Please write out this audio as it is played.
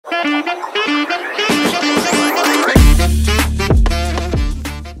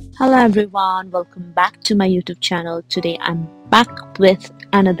Hello everyone, welcome back to my YouTube channel. Today I'm back with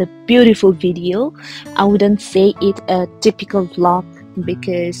another beautiful video. I wouldn't say it a typical vlog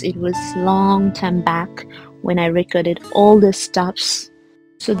because it was long time back when I recorded all the stuffs.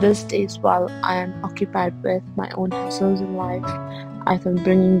 So these days while I am occupied with my own hustles in life, I thought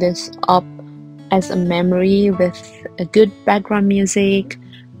bringing this up as a memory with a good background music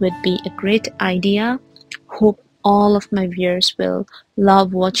would be a great idea. Hope all of my viewers will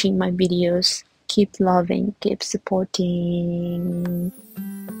love watching my videos. Keep loving, keep supporting.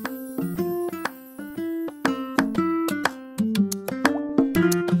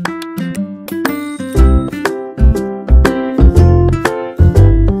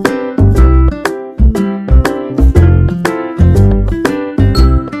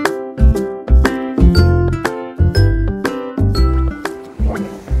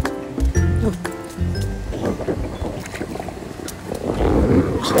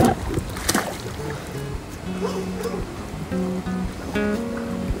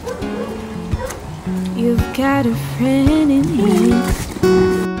 You've got a friend in me.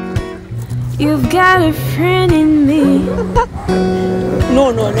 You've got a friend in me.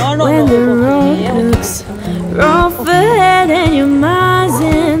 No. When the road looks rough ahead and you're miles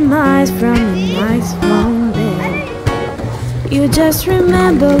and miles from a nice warm bed, you just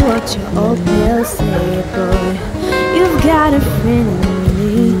remember what your old pals say, boy. You've got a friend in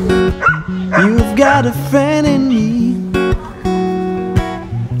me. You've got a friend in me.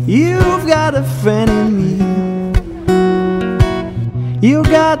 You've got a friend in me. You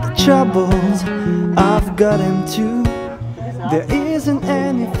got the troubles, I've got them too. There isn't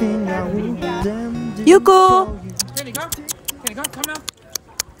anything I wouldn't do. Yuku! Minnie, come. Minnie, come now.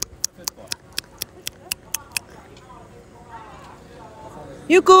 Good boy.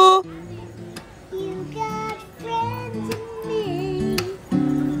 Yuku! You got friends in me.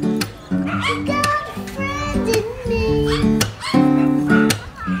 You got a friend in me.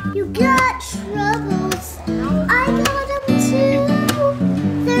 You got troubles, I got them too.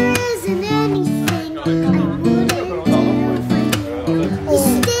 There isn't anything I wouldn't do for you. We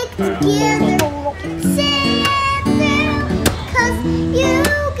stick together, say it through, 'cause you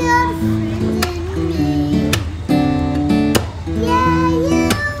got a friend in me. Yeah, you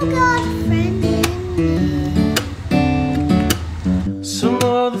got a friend in me. Some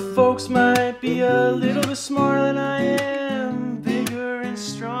of the folks might be a little bit smarter than I am, bigger and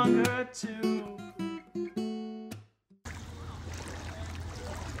stronger too.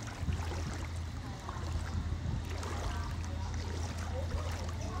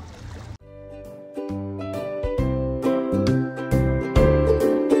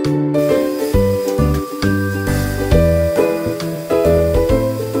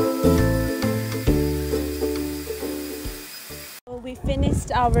 We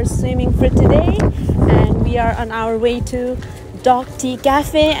finished our swimming for today and we are on our way to Dogtea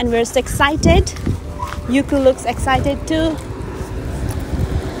Cafe and we're so excited. Yuku looks excited too.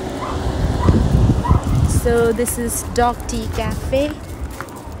 So this is Dogtea Cafe.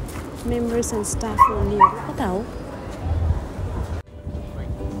 Members and staff only. What else?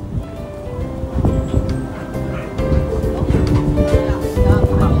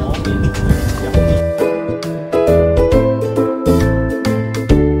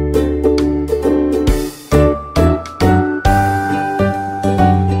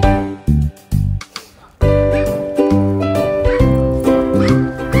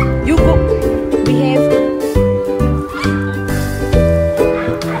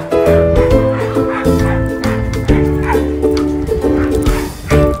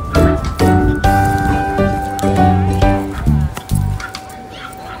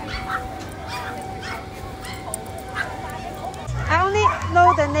 I only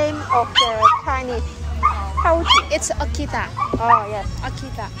know the name of the Chinese. How? It's Akita. Oh yes,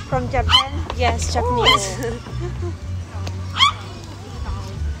 Akita. from Japan. Yes, Japanese.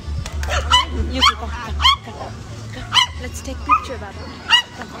 Yuku, go. Let's take picture, Baba.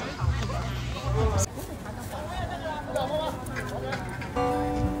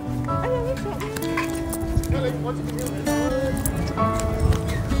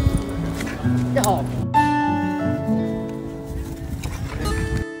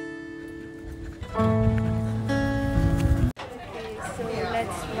 So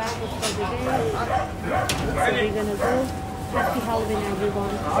let's wrap it for the day. So we're gonna go. Happy Halloween,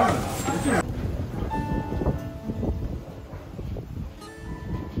 everyone.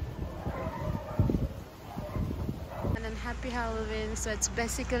 And then happy Halloween. So it's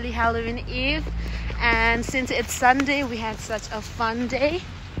basically Halloween Eve, and since it's Sunday, we had such a fun day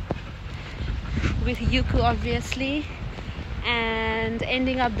with Yuku, obviously. and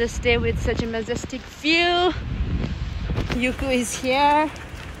ending up this day with such a majestic view. Yuku is here,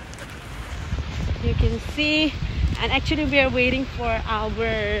 you can see, and actually we are waiting for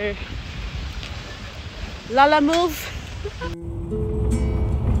our Lala move.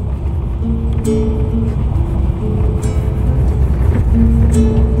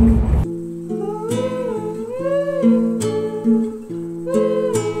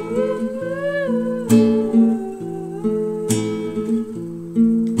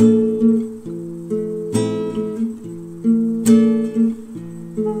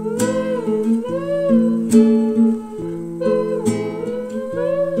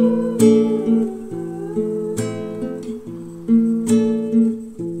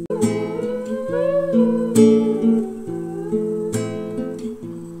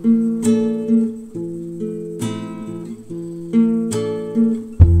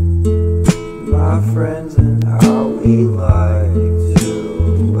 My friends and how we love.